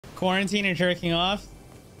Quarantine and jerking off.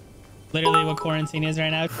 Literally what quarantine is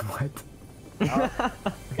right now. What?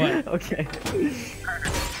 What? Okay.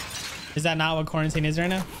 Is that not what quarantine is right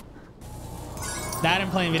now? That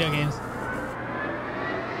and playing video games.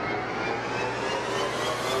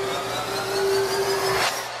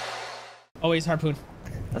 Always harpoon.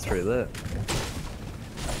 That's pretty lit.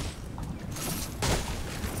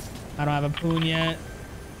 I don't have a poon yet.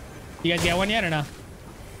 You guys got one yet or no?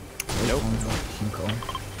 Nope.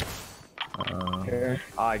 Okay.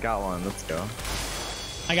 Oh, I got one. Let's go.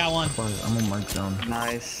 I got one. I'm on mark zone.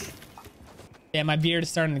 Nice. Yeah, my beard is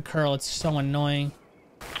starting to curl. It's so annoying.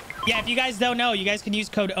 Yeah, if you guys don't know, you guys can use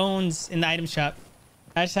code Ownz in the item shop.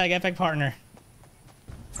 Hashtag Epic Partner.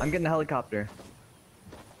 I'm getting a helicopter.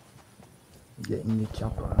 Getting the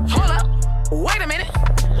chopper. Hold up. Wait a minute.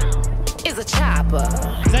 It's a chopper.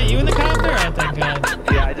 Is that you in the copter? Oh, thank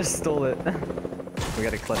God. Yeah, I just stole it. We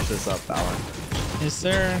gotta clutch this up, Alan. Yes,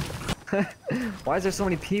 sir. Why is there so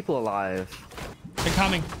many people alive? They're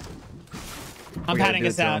coming. I'm We gotta patting do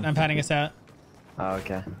us it, out. John. I'm patting us out. Oh,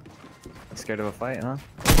 okay. Scared of a fight, huh?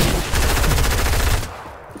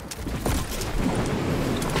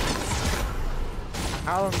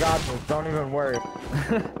 Alan got this. Don't even worry.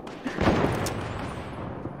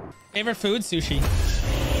 Favorite food? Sushi.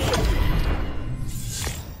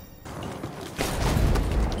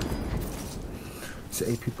 It's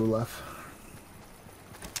 8 people left.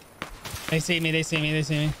 They see me. They see me. They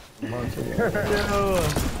see me. Hit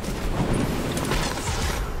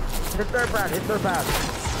their pad. Hit their pad.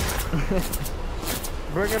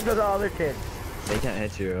 Bring him to the other kid. They can't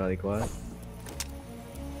hit you, like what?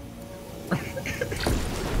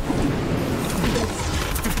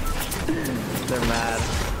 They're mad.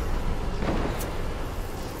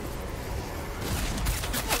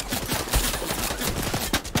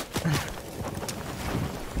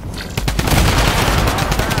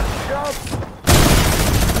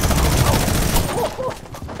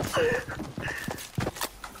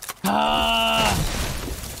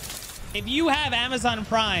 If you have Amazon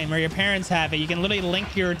Prime or your parents have it, you can literally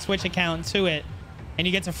link your Twitch account to it and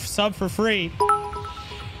you get to sub for free.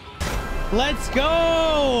 Let's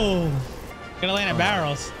go. Gonna land at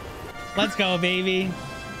barrels. Let's go, baby.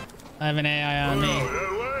 I have an AI on me.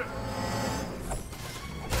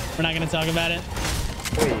 We're not gonna talk about it.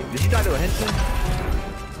 Wait, did you die to a henchman?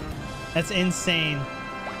 That's insane.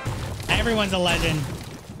 Everyone's a legend.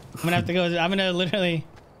 I'm gonna have to go. I'm gonna literally.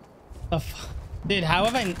 Dude, how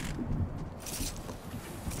have I?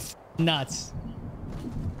 Nuts.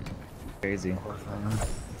 Crazy.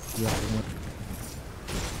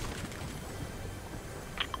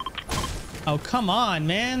 Oh, come on,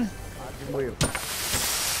 man. We're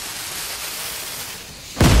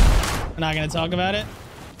not gonna talk about it.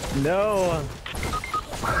 No.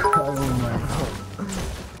 Oh my God.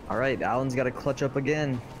 All right, Alan's got to clutch up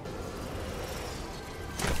again.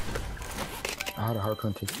 I had a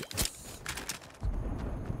Harpoon ticket.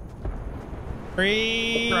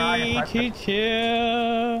 Freaky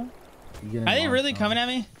chill. Are they really coming at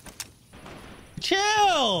me? Chill.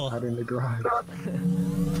 Out in the garage.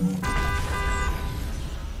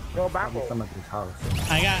 Go back. I'm at this house.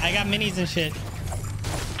 I got minis and shit.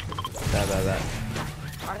 That.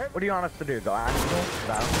 What do you want us to do? Go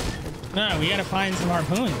actual? No, we gotta find some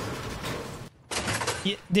harpoons.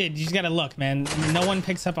 Yeah, dude, you just gotta look, man. No one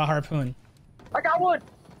picks up a harpoon. I got one.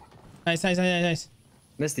 Nice.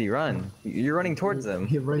 Misty, run. You're running towards them.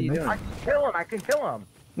 You're right What are you there. I doing? can kill him. I can kill him.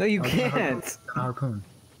 No, you can't. Harpoon.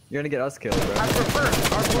 You're gonna get us killed, bro. I prefer.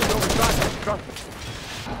 Harpoon's overshot. Trust me.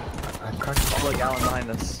 I crushed. Oh, look, Alan behind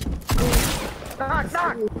us.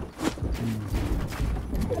 Knock.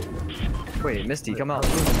 Wait, Misty, come out.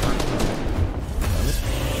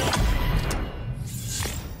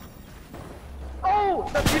 Oh!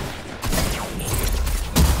 That's it.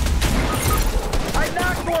 I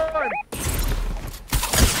knocked one!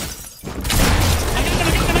 I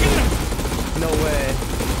got him. No way.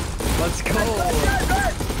 Let's go.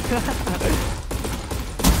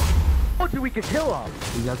 Oh, dude, we can kill him.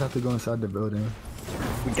 You guys have to go inside the building.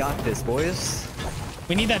 We got this, boys.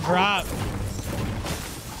 We need that drop.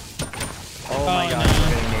 Oh my Oh, god, no. we're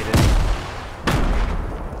getting mated.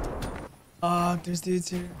 Oh, there's dudes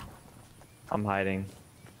here. I'm hiding.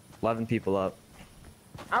 11 people up.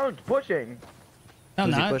 I was pushing. No, I'm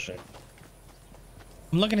Who's he not. pushing?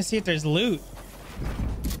 I'm looking to see if there's loot.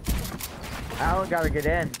 Alan gotta get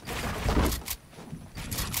in.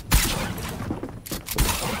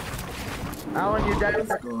 Alan, you dead?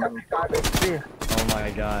 Oh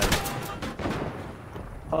my god.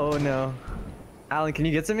 Oh no. Alan, can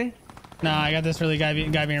you get to me? Nah, I got this really guy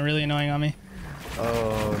being really annoying on me.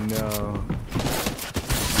 Oh no.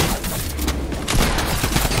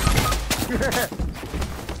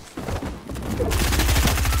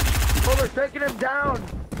 Oh, they're taking him down.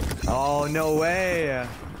 Oh, no way.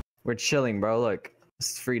 We're chilling, bro. Look,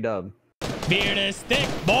 this is free dub. Bearded stick,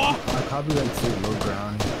 boy. I probably like say low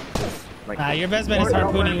ground. Like, Your best bet is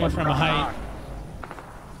harpooning from a height.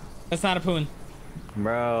 That's not a poon.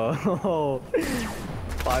 bro.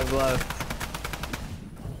 5 left.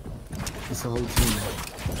 It's a whole team.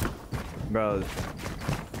 Bro.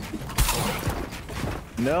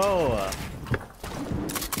 No.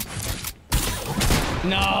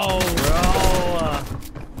 No. Bro.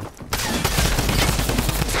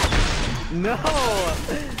 No.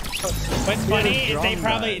 What's funny is they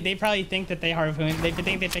Strong probably think that they harpoon. They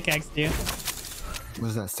think they pickaxe you.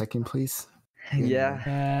 Was that second place?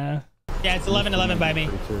 Yeah. Yeah, it's 11-11 by me.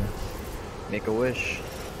 Pretty sure. Make a wish.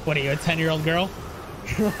 What are you, a 10-year-old girl?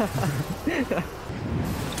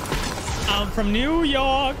 I'm from New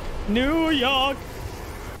York, New York.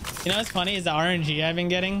 You know what's funny is the RNG I've been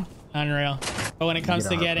getting, unreal. But when it comes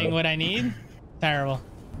to getting what I need, terrible.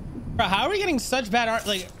 Bro, how are we getting such bad art?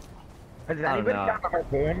 Like, Has anybody got a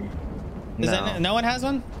harpoon? no one has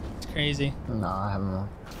one? It's crazy. No, I haven't.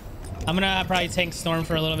 I'm gonna probably tank Storm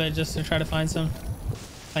for a little bit just to try to find some.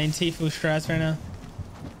 Playing Tifu stress right now.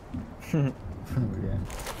 Yeah.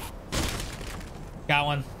 Got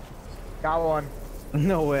one. Got one.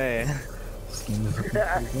 No way. Skin is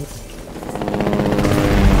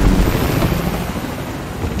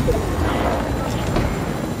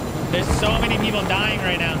There's so many people dying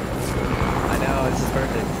right now. I know, this is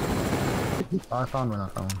perfect. Oh, I found one.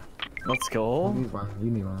 Let's go. You need one.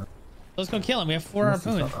 You need one. Let's go kill him. We have 4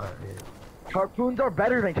 harpoons. Harpoons are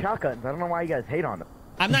better than shotguns. I don't know why you guys hate on them.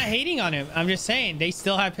 I'm not hating on him. I'm just saying they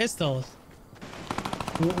still have pistols.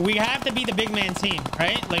 We have to be the big man team,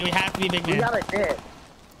 right? Like, we have to be big man. We gotta hit.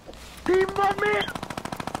 Team on me!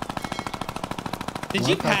 Did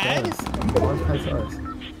you pad?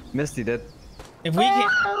 Misty did. If we get...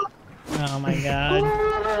 Oh my god.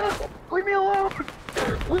 Leave me alone!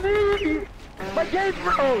 Leave! My game's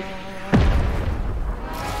froze!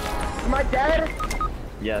 Am I dead?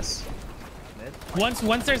 Yes. Once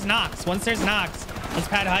there's knocks. Once there's knocks. Let's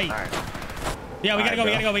pad height. All right. Yeah, we gotta go.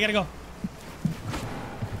 We gotta go. We gotta go.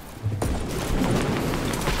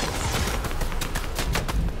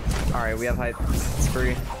 All right, we have height. It's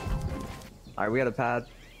free. All right, we got a pad.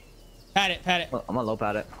 Pad it. Pad it. I'm gonna low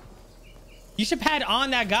pad it. You should pad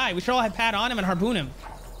on that guy. We should all have pad on him and harpoon him.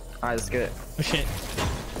 All right, let's get it. Oh shit.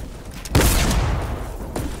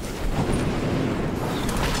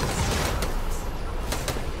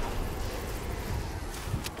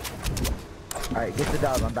 Alright, get the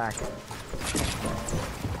dub. I'm back.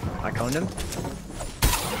 I coned him.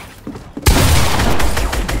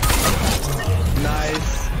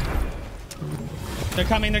 Nice. They're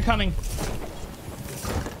coming. They're coming.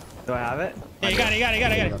 Do I have it? Yeah, you got it. You got it. You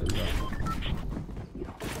got it. You got it.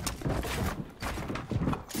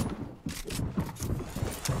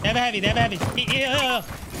 They have a heavy. They have a heavy. Yeah.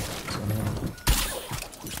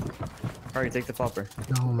 All right, take the flopper.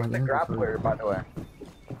 Oh my The god. grappler, by the way.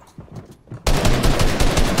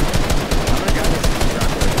 I'm gonna grab this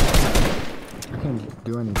grappler. I can't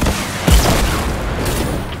do anything.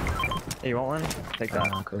 Hey, you want one? Take that.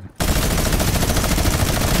 Okay.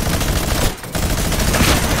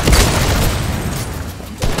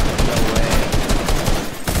 No way.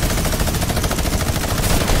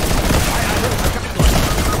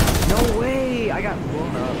 No way! I got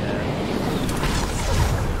blown up there.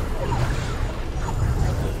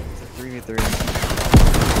 It's a 3v3.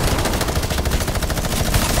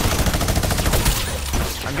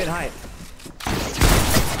 I'm getting hype.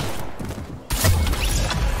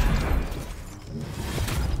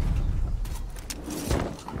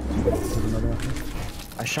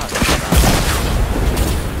 I shot.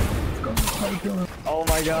 Oh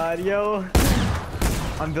my god, yo.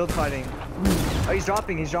 I'm build fighting. Oh, he's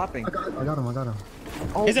dropping, he's dropping. I got him.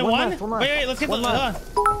 Oh, Is it one? left, left. Wait, let's get the.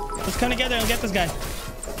 Let's come together and get this guy.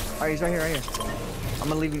 Alright, he's right here, I'm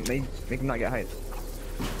gonna leave him, make him not get height.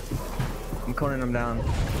 I'm coning him down.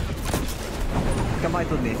 Come height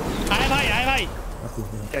with me. I have height.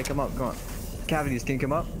 Okay, come up, come on. Cavities, can you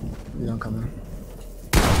come up? Yeah, I'm coming.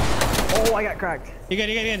 Oh, I got cracked. You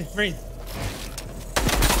good. Breathe.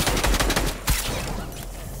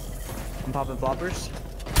 I'm popping floppers.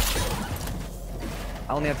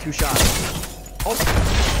 I only have 2 shots. Oh,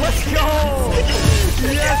 let's go!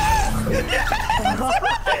 Yes!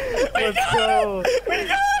 Let's go! We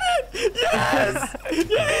got it! Yes!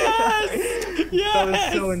 Yes! That was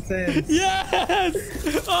so intense. Yes!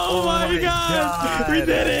 Oh my god!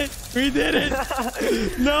 We did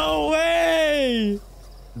it! No way!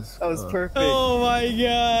 That was perfect. Oh my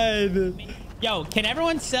god! Yo, can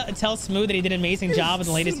everyone tell Smooth that he did an amazing job in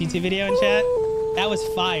the latest YouTube video in chat? That was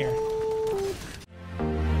fire.